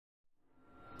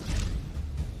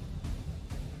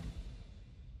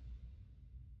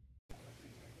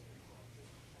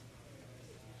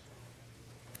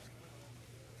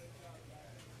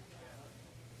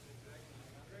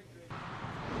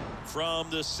From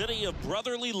the city of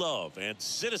brotherly love and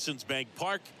Citizens Bank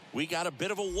Park, we got a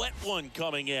bit of a wet one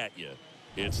coming at you.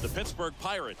 It's the Pittsburgh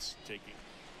Pirates taking.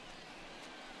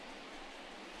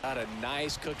 Got a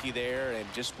nice cookie there and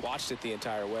just watched it the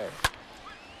entire way.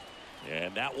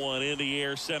 And that one in the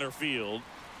air center field.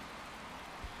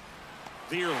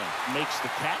 Vierling makes the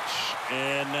catch,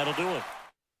 and that'll do it.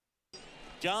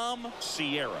 Dom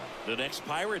Sierra, the next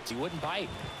Pirate. He wouldn't bite.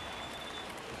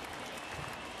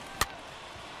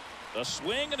 A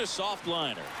swing and a soft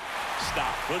liner.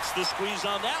 Stop. Puts the squeeze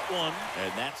on that one,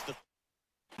 and that's the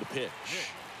pitch.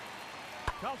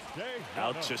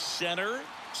 Out to center.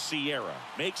 Sierra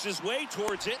makes his way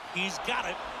towards it. He's got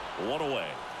it. One away.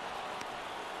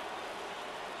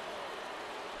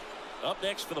 Up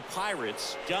next for the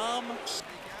Pirates, Dom.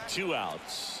 2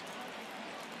 outs.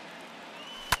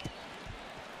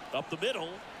 Up the middle,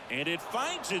 and it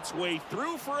finds its way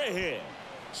through for a hit.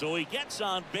 So he gets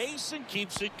on base and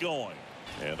keeps it going.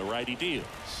 And the righty deals.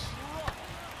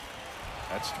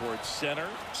 That's towards center.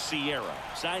 Sierra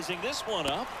sizing this one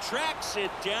up. Tracks it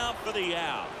down for the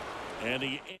out. And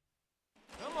the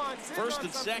first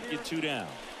and second, 2 down.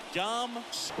 Dom.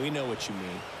 We know what you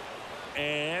mean.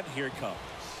 And here it comes.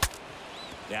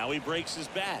 Now he breaks his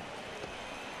bat.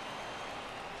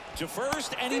 To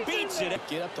first, and he beats it.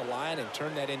 Get up the line and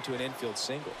turn that into an infield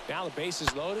single. Now the base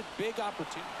is loaded. Big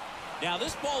opportunity. Now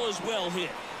this ball is well hit.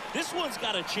 This one's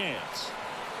got a chance.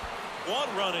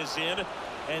 One run is in,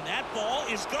 and that ball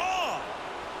is gone.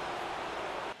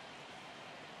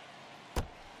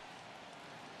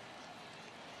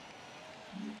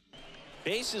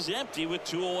 Base is empty with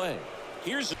 2 away.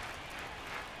 Here's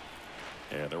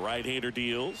and the right-hander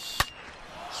deals.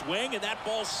 Swing, and that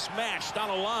ball smashed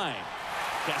on a line.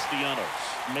 Castellanos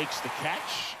makes the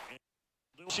catch.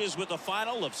 With a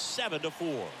final of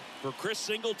 7-4. For Chris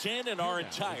Singleton and our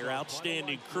entire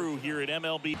outstanding crew here at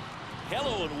MLB.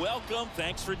 Hello and welcome.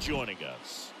 Thanks for joining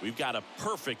us. We've got a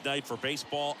perfect night for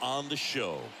baseball on the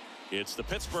show. It's the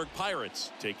Pittsburgh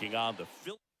Pirates taking on the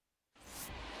Phillies.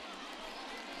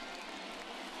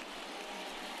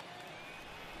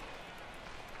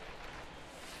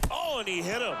 Oh, and he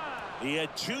hit him. He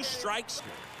had 2 strikes.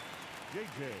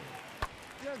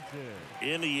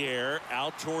 In the air,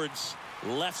 out towards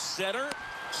left center.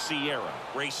 Sierra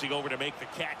racing over to make the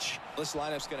catch. This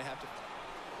lineup's going to have to.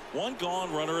 1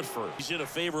 gone, runner at first. He's in a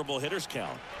favorable hitter's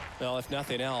count. Well, if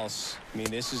nothing else, I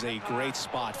mean, this is a great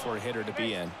spot for a hitter to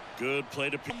be in. Good play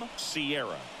to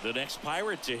Sierra, the next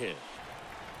Pirate to hit.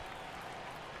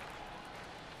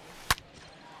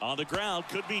 On the ground,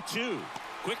 could be 2.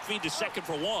 Quick feed to second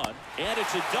for 1, and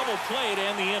it's a double play to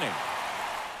end the inning.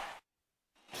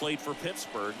 Played for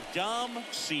Pittsburgh, Dom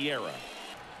Sierra.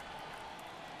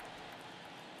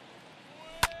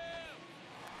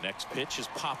 Next pitch is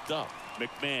popped up.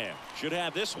 McMahon should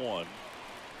have this one.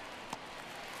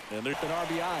 And there's an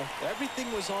RBI.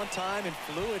 Everything was on time and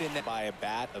fluid in that. By a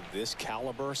bat of this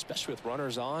caliber, especially with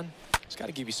runners on, it's got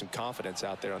to give you some confidence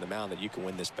out there on the mound that you can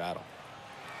win this battle.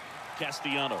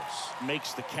 Castellanos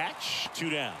makes the catch. 2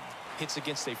 down. Hits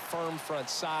against a firm front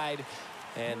side,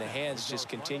 and the hands just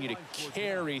continue to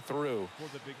carry through.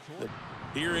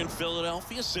 Here in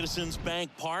Philadelphia, Citizens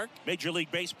Bank Park, Major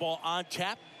League Baseball on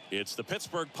tap. It's the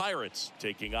Pittsburgh Pirates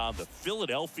taking on the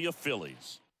Philadelphia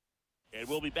Phillies. And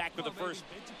we'll be back with the first.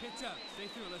 Stay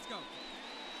through. Let's go.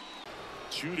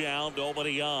 2 down,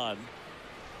 nobody on.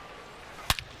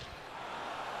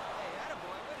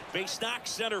 Base knock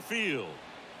center field.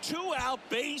 2 out,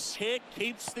 base hit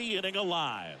keeps the inning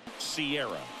alive.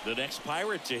 Sierra, the next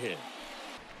Pirate to hit.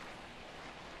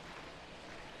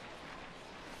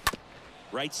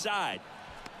 Right side.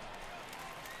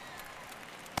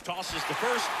 Tosses to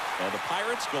first, and the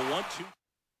Pirates go 1-2.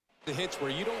 The hits where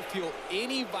you don't feel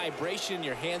any vibration in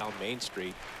your hand on Main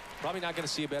Street. Probably not going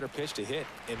to see a better pitch to hit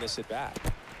in this at bat.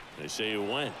 They say you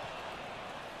win.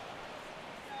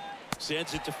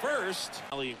 Sends it to first.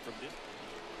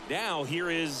 Now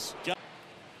here is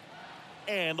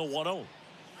and the 1-0.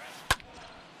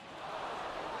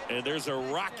 And there's a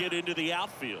rocket into the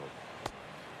outfield.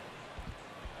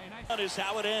 That is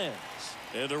how it ends.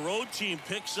 And the road team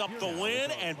picks up the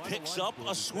win and picks up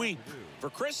a sweep. For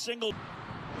Chris Singleton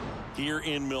here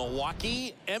in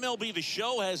Milwaukee, MLB The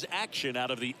Show has action out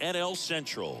of the NL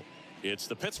Central. It's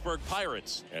the Pittsburgh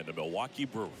Pirates and the Milwaukee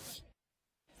Brewers.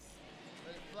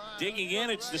 Digging in,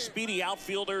 it's the speedy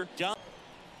outfielder, Dom.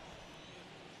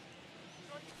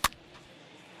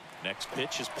 Next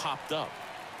pitch is popped up.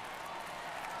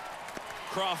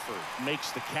 Crawford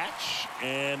makes the catch,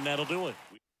 and that'll do it.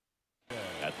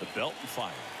 At the belt and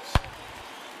fires.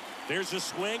 There's a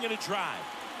swing and a drive.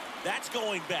 That's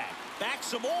going back. Back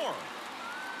some more.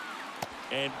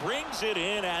 and brings it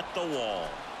in at the wall.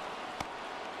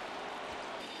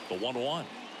 The 1-1.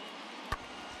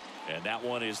 And that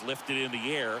one is lifted in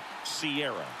the air.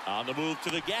 Sierra on the move to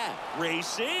the gap.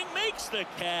 Racing, makes the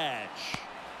catch.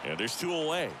 And there's 2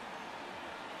 away.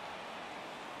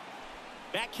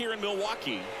 Back here in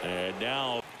Milwaukee. And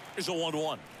now there's a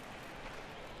 1-1.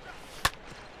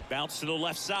 Bounce to the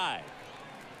left side.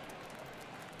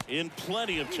 In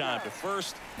plenty of time to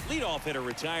first. Leadoff hitter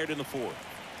retired in the 4th.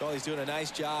 Well, he's doing a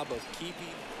nice job of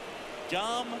keeping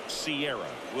Dom Sierra.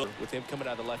 with him coming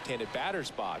out of the left-handed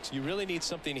batter's box. You really need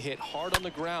something to hit hard on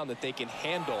the ground that they can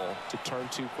handle to turn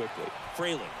to quickly.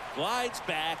 Fraley glides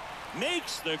back,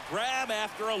 makes the grab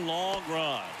after a long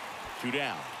run. 2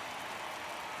 down.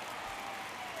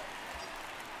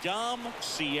 Dom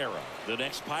Sierra, the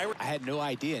next Pirate. I had no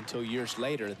idea until years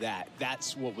later that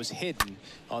that's what was hidden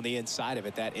on the inside of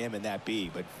it, that M and that B,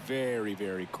 but very,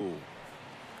 very cool.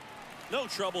 No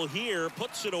trouble here,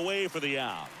 puts it away for the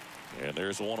out. And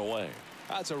there's 1 away.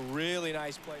 That's a really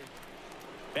nice play.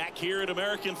 Back here at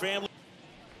American Family.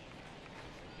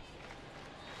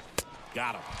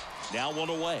 Got him. Now 1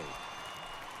 away.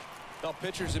 Well,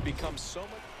 pitchers have become so much.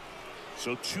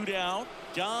 So 2 down.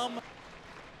 Dom.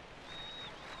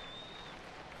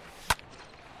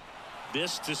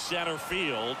 This to center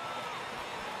field.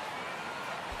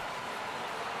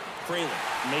 Fraley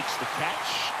makes the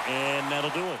catch, and that'll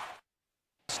do it.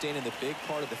 Staying in the big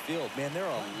part of the field. Man, there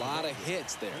are a lot of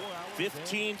hits there.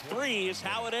 15-3 is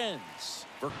how it ends.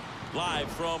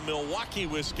 Live from Milwaukee,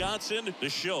 Wisconsin, the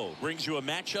show brings you a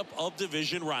matchup of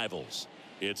division rivals.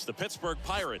 It's the Pittsburgh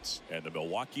Pirates and the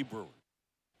Milwaukee Brewers.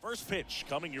 First pitch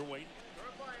coming your way.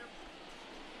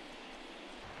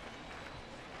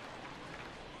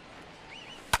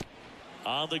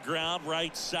 On the ground,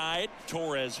 right side,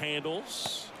 Torres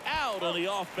handles. Out on the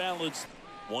off-balance.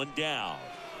 1 down.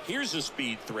 Here's a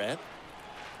speed threat.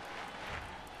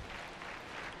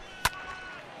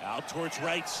 Out towards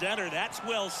right center. That's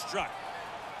well struck.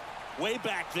 Way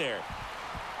back there.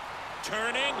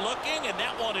 Turning, looking, and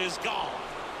that one is gone.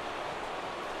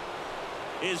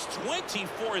 His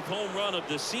 24th home run of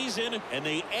the season, and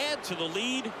they add to the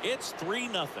lead. It's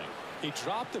 3-0. He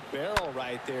dropped the barrel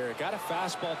right there. Got a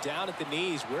fastball down at the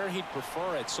knees where he'd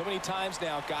prefer it. So many times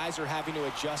now, guys are having to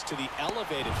adjust to the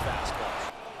elevated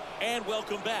fastball. And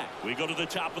welcome back. We go to the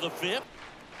top of the 5th.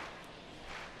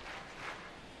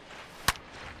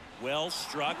 Well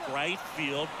struck, right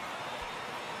field.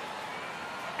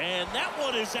 And that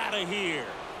one is out of here.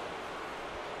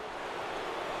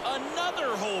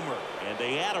 Another homer. And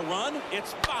they add a run.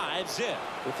 It's 5-zip.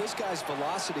 With this guy's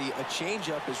velocity, a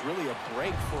changeup is really a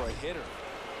break for a hitter.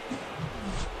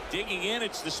 Digging in,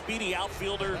 it's the speedy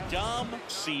outfielder, Dom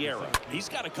Sierra. He's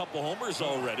got a couple homers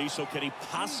already, so can he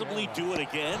possibly do it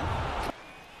again?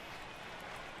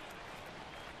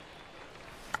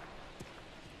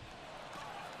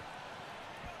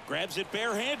 Grabs it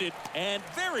barehanded, and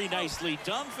very nicely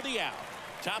done for the out.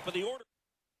 Top of the order.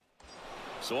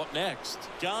 So up next,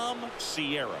 Dom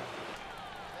Sierra.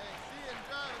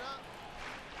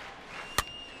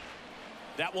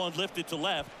 That one lifted to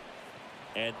left.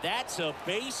 And that's a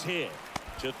base hit.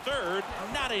 To third,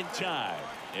 not in time.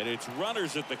 And it's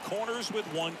runners at the corners with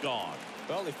 1 gone.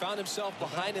 Well, he found himself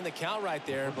behind in the count right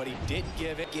there, but he didn't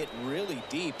give it get really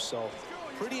deep. So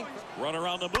pretty. Runner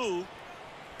on the move.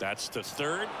 That's to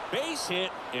third. Base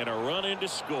hit and a run in to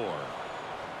score.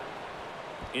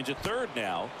 Into third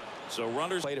now. So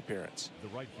runners. Plate appearance.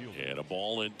 And a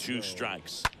ball and 2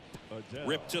 strikes.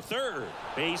 Rip to third.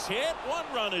 Base hit. 1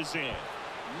 run is in.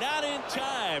 Not in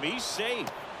time. He's safe.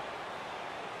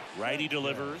 Righty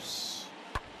delivers.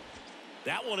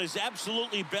 That one is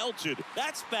absolutely belted.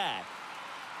 That's back.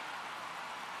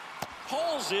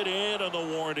 Hauls it in on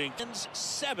the warning.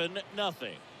 7-0.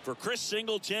 For Chris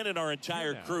Singleton and our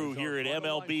entire crew here at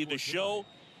MLB The Show,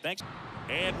 thanks.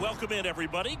 And welcome in,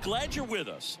 everybody. Glad you're with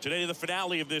us. Today, the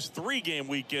finale of this 3-game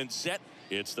weekend set.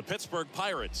 It's the Pittsburgh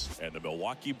Pirates and the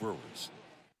Milwaukee Brewers.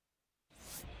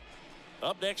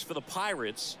 Up next for the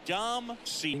Pirates, Dom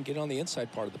C. Get on the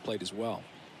inside part of the plate as well.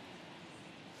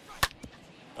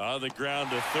 On the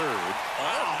ground to third.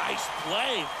 Oh, nice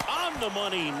play. On the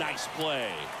money, nice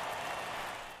play.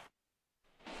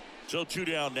 So 2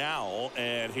 down now,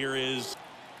 and here is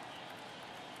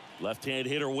left-hand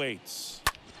hitter waits.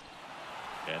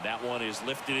 And that one is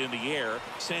lifted in the air.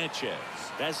 Sanchez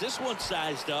has this one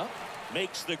sized up,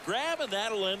 makes the grab, and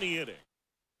that'll end the inning.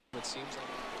 It seems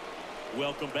like.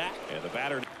 Welcome back. And the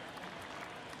batter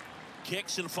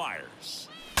kicks and fires.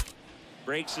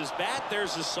 Breaks his bat.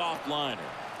 There's a soft liner.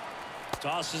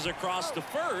 Tosses across to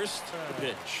first. The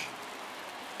pitch.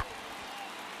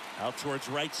 Out towards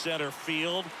right center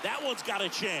field. That one's got a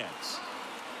chance.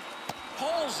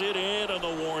 Hauls it in on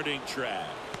the warning track.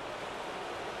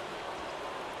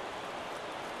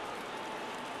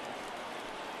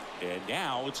 And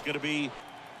now it's going to be Hey,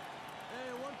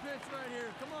 one pitch right here.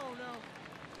 Come on now.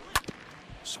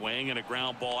 swing and a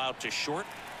ground ball out to short.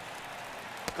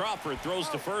 Crawford throws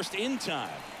to first in time.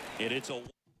 And it's a 2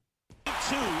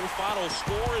 final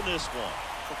score in this one.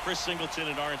 For Chris Singleton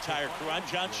and our entire crew, I'm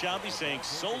John Shambi saying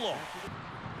so long.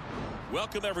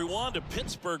 Welcome everyone to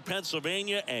Pittsburgh,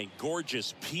 Pennsylvania and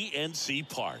gorgeous PNC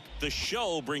Park. The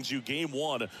show brings you game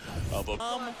 1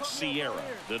 of Sierra,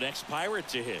 the next Pirate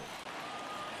to hit.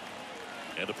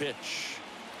 And a pitch.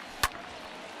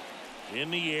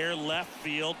 In the air, left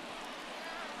field.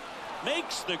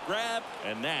 Makes the grab,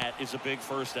 and that is a big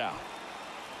first out.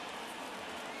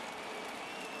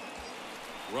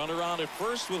 Runner on at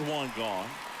first with one gone.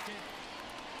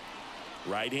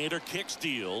 Right-hander kicks,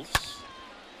 deals.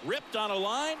 Ripped on a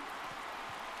line.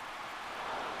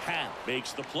 Hat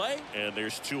makes the play, and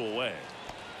there's 2 away.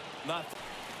 Not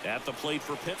at the plate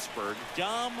for Pittsburgh.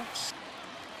 Dom.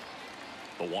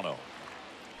 The 1-0.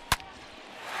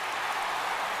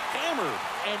 Hammered,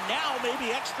 and now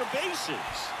maybe extra bases.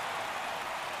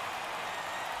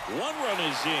 1 run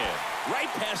is in. Right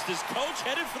past his coach,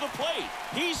 headed for the plate.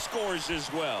 He scores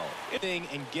as well. And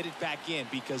get it back in,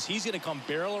 because he's going to come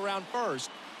barrel around first.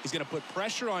 He's going to put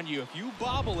pressure on you if you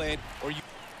bobble it or you.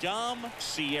 Dom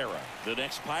Sierra, the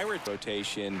next Pirate.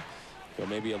 Rotation, you know,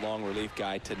 maybe a long relief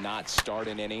guy to not start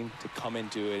an inning, to come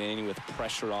into an inning with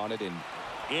pressure on it. And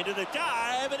into the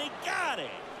dive, and he got it.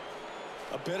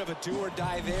 A bit of a do or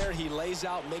die there. He lays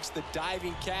out, makes the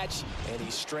diving catch, and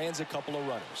he strands a couple of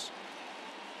runners.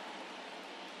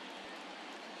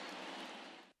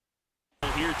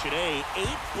 Here today, 8-4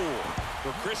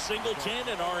 for Chris Singleton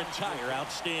and our entire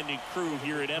outstanding crew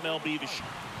here at MLB The Show.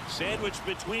 Sandwiched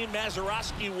between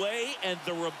Mazeroski Way and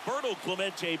the Roberto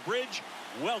Clemente Bridge.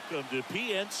 Welcome to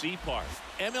PNC Park.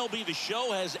 MLB The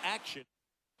Show has action.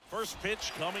 First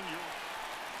pitch coming your way.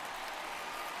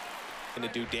 Going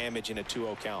to do damage in a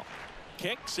 2-0 count.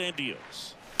 Kicks and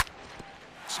deals.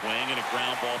 Swing and a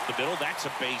ground ball off the middle. That's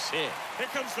a base hit. Here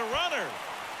comes the runner.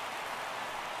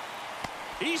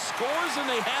 He scores and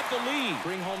they have the lead.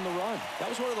 Bring home the run. That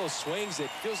was one of those swings that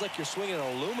feels like you're swinging an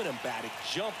aluminum bat. It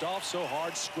jumped off so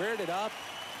hard, squared it up,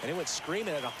 and it went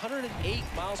screaming at 108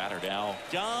 miles. Batter now,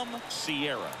 Dom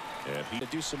Sierra. And he to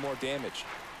do some more damage.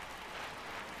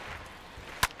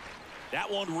 That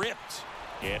one ripped,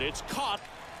 and it's caught.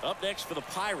 Up next for the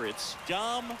Pirates,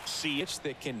 Dom Sierra.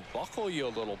 That can buckle you a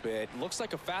little bit. Looks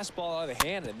like a fastball out of the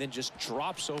hand and then just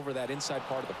drops over that inside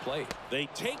part of the plate. They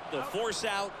take the force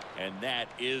out, and that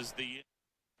is the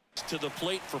to the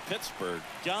plate for Pittsburgh,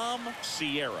 Dom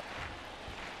Sierra.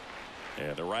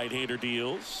 And the right-hander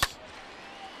deals.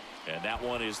 And that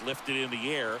one is lifted in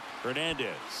the air.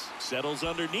 Hernandez settles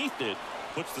underneath it,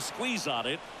 puts the squeeze on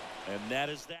it, and that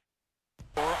is that.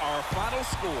 For our final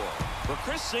score, for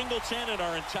Chris Singleton and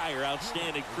our entire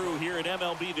outstanding crew here at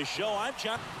MLB The Show, I'm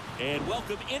John, and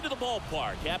welcome into the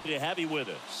ballpark. Happy to have you with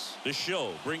us. The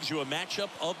show brings you a matchup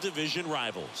of division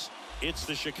rivals. It's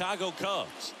the Chicago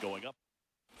Cubs going up.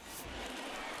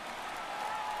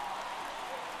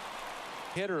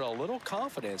 Hitter a little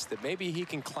confidence that maybe he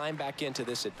can climb back into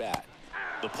this at bat.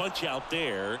 The punch out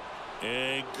there,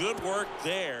 and good work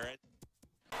there.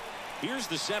 Here's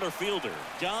the center fielder,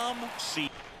 Dom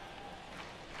C.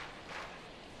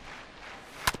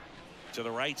 To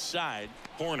the right side,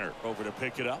 Horner over to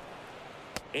pick it up.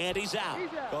 And he's out.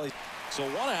 Well, So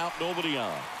 1 out, nobody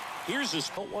on. Here's his.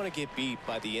 don't want to get beat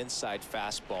by the inside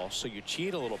fastball, so you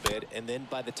cheat a little bit, and then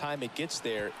by the time it gets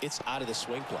there, it's out of the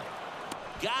swing plane.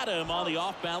 Got him on the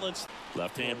off balance.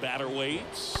 Left-hand batter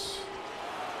waits.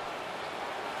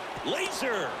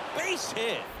 Laser, base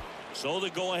hit. So the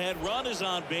go-ahead run is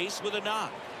on base with a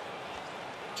knock.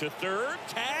 To third,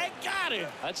 tag, got him.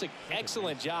 That's an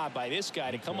excellent job by this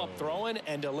guy to come up throwing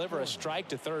and deliver a strike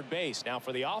to third base. Now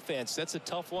for the offense, that's a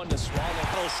tough one to swallow.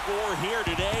 Final score here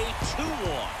today,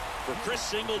 2-1 for Chris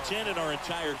Singleton and our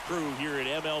entire crew here at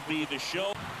MLB The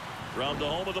Show. From the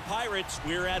home of the Pirates,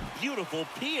 we're at beautiful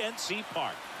PNC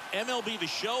Park. MLB The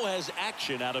Show has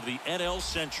action out of the NL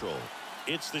Central.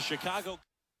 It's the Chicago.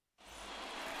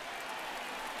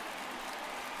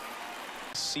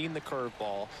 Seen the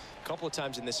curveball a couple of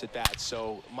times in this at bat,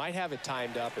 so might have it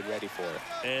timed up and ready for it.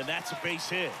 And that's a base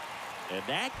hit. And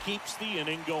that keeps the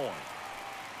inning going.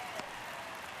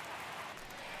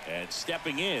 And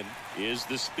stepping in is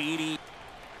the speedy.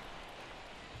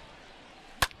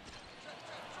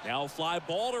 Now fly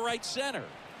ball to right center.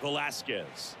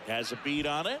 Velasquez has a beat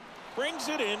on it. Brings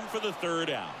it in for the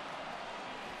 3rd out.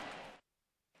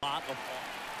 Lot of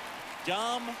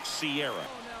Dom Sierra. Come on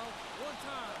now. One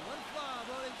time. Let it fly,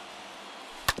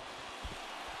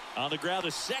 buddy. On the ground,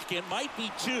 a second, might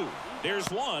be two. There's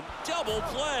one. Double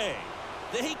play.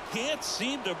 They can't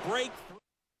seem to break through.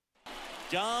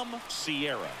 Dom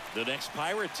Sierra, the next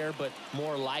Pirates. There, but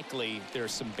more likely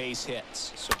there's some base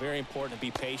hits. So very important to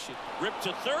be patient. Ripped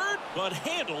to third, but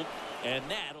handled, and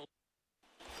that'll.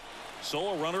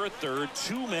 So a runner at third,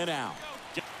 2 men out.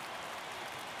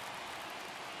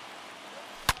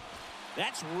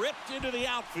 That's ripped into the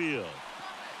outfield.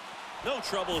 No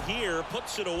trouble here,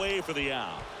 puts it away for the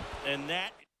out. And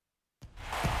that.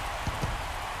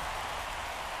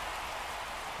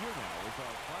 Here now is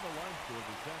our final line score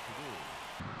this afternoon.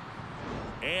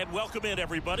 And welcome in,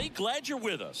 everybody. Glad you're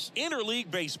with us.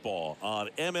 Interleague Baseball on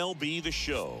MLB The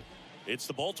Show. It's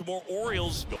the Baltimore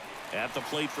Orioles at the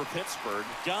plate for Pittsburgh.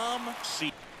 Dom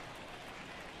C.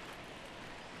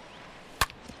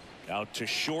 Out to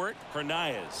short.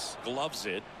 Hernandez gloves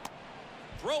it.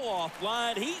 Throw off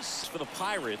line. He's for the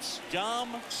Pirates.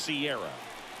 Dom Sierra.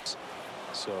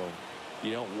 So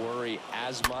you don't worry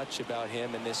as much about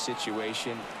him in this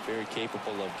situation. Very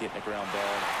capable of getting a ground ball.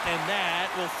 And that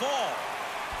will fall.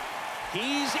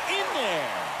 He's in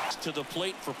there. To the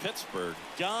plate for Pittsburgh.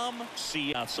 Dom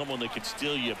Sierra. Someone that could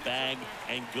steal you a bag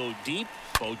and go deep.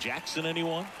 Bo Jackson,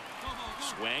 anyone?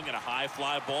 Swing and a high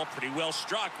fly ball, pretty well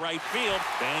struck right field.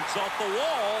 Banks off the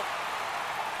wall.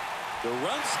 The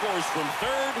run scores from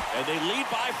third, and they lead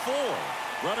by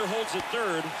 4. Runner holds at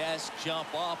third. Yes, jump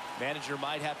up. Manager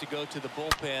might have to go to the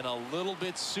bullpen a little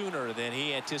bit sooner than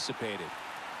he anticipated.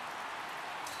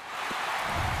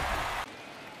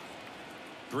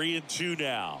 3-2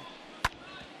 now.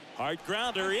 Hard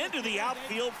grounder into the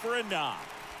outfield for a knock.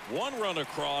 One run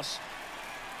across.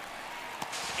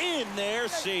 In there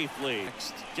safely.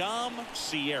 Dom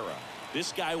Sierra.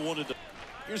 This guy wanted to.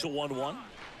 Here's a 1-1.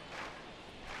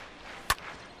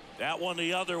 That one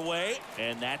the other way,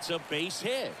 and that's a base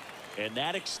hit. And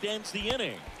that extends the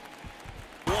inning.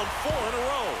 Won 4 in a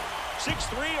row.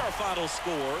 6-3 our final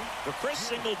score for Chris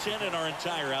Singleton and our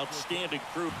entire outstanding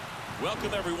crew.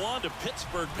 Welcome everyone to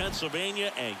Pittsburgh,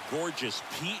 Pennsylvania and gorgeous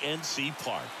PNC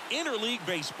Park. Interleague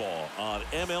Baseball on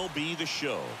MLB The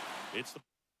Show. It's the.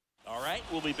 All right,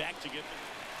 we'll be back to get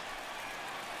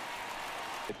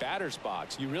The batter's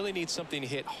box. You really need something to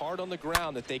hit hard on the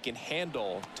ground that they can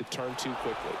handle to turn too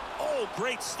quickly. Oh,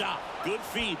 great stop. Good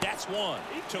feed. That's one.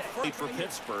 To first for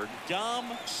Pittsburgh. Dom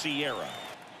Sierra.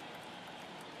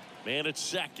 Man at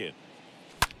second.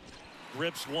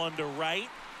 Rips one to right.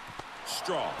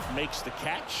 Straw makes the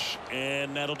catch,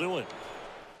 and that'll do it.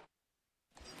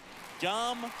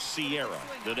 Dom Sierra,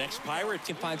 the next Pirate.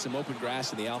 Can find some open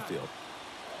grass in the outfield.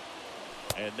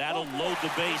 And that'll load the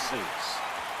bases.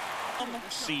 Dom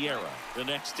Sierra, the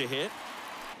next to hit.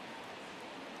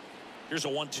 Here's a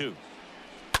 1-2.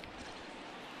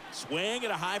 Swing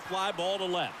and a high fly ball to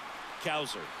left.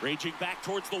 Cowser raging back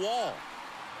towards the wall.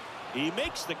 He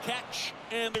makes the catch,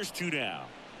 and there's 2 down.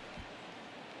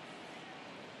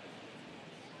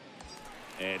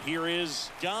 And here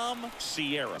is Dom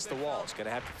Sierra. It's the wall. It's going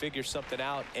to have to figure something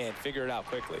out and figure it out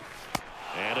quickly.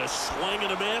 And a swing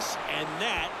and a miss, and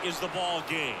that is the ball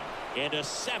game. And a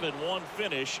 7-1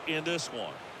 finish in this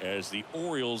one as the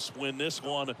Orioles win this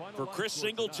one for Chris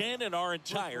Singleton and our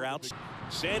entire out.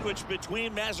 Sandwiched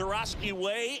between Mazeroski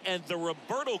Way and the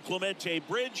Roberto Clemente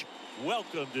Bridge.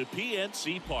 Welcome to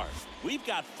PNC Park. We've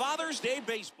got Father's Day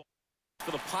baseball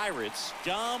for the Pirates.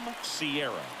 Dom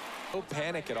Sierra. No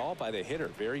panic at all by the hitter.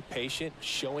 Very patient,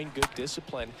 showing good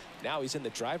discipline. Now he's in the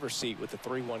driver's seat with the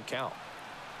 3-1 count.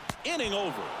 Inning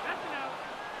over.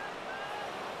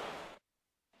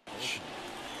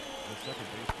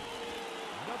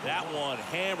 That one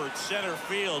hammered center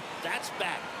field. That's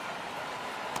back.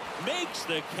 Makes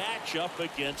the catch up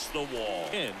against the wall.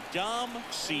 And Dom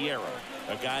Sierra,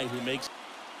 a guy who makes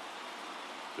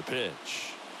the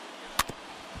pitch.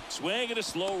 Swing and a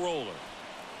slow roller.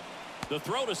 The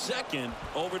throw to second,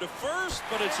 over to first,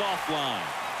 but it's offline.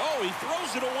 Oh, he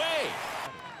throws it away.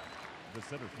 The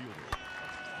center fielder,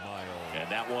 Miles. And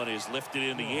that one is lifted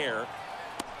in the air.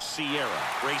 Sierra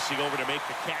racing over to make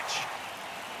the catch.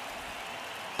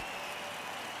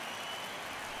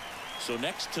 So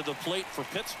next to the plate for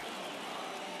Pittsburgh.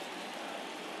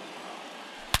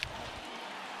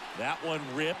 That one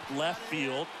ripped left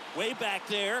field, way back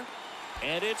there,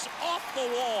 and it's off the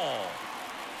wall.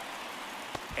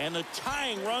 And the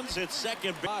tying runs at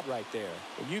second. Right there.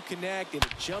 When you connect and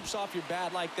it jumps off your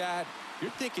bat like that,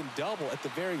 you're thinking double at the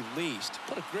very least.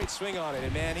 Put a great swing on it,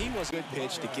 and man, he was a good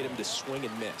pitch to get him to swing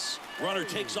and miss. Runner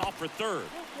takes off for third.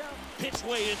 Pitch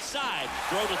way inside.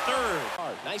 Throw to third.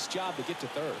 Nice job to get to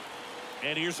third.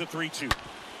 And here's a 3-2.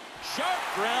 Sharp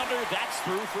grounder. That's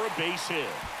through for a base hit.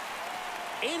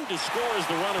 In to score is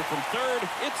the runner from third.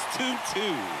 It's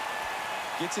 2-2.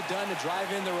 Gets it done to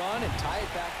drive in the run and tie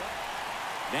it back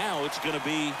up. Now it's going to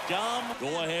be Dom.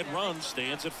 Go-ahead run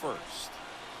stands at first.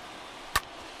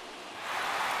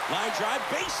 Line drive,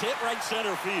 base hit, right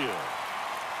center field.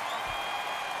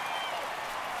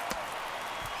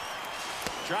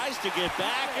 Tries to get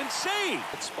back and save.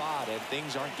 Good spot, and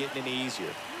things aren't getting any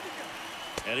easier.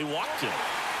 And he walked it.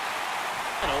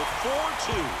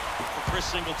 4-2 for Chris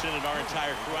Singleton and our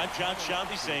entire crew. I'm John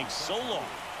Shandy saying so long.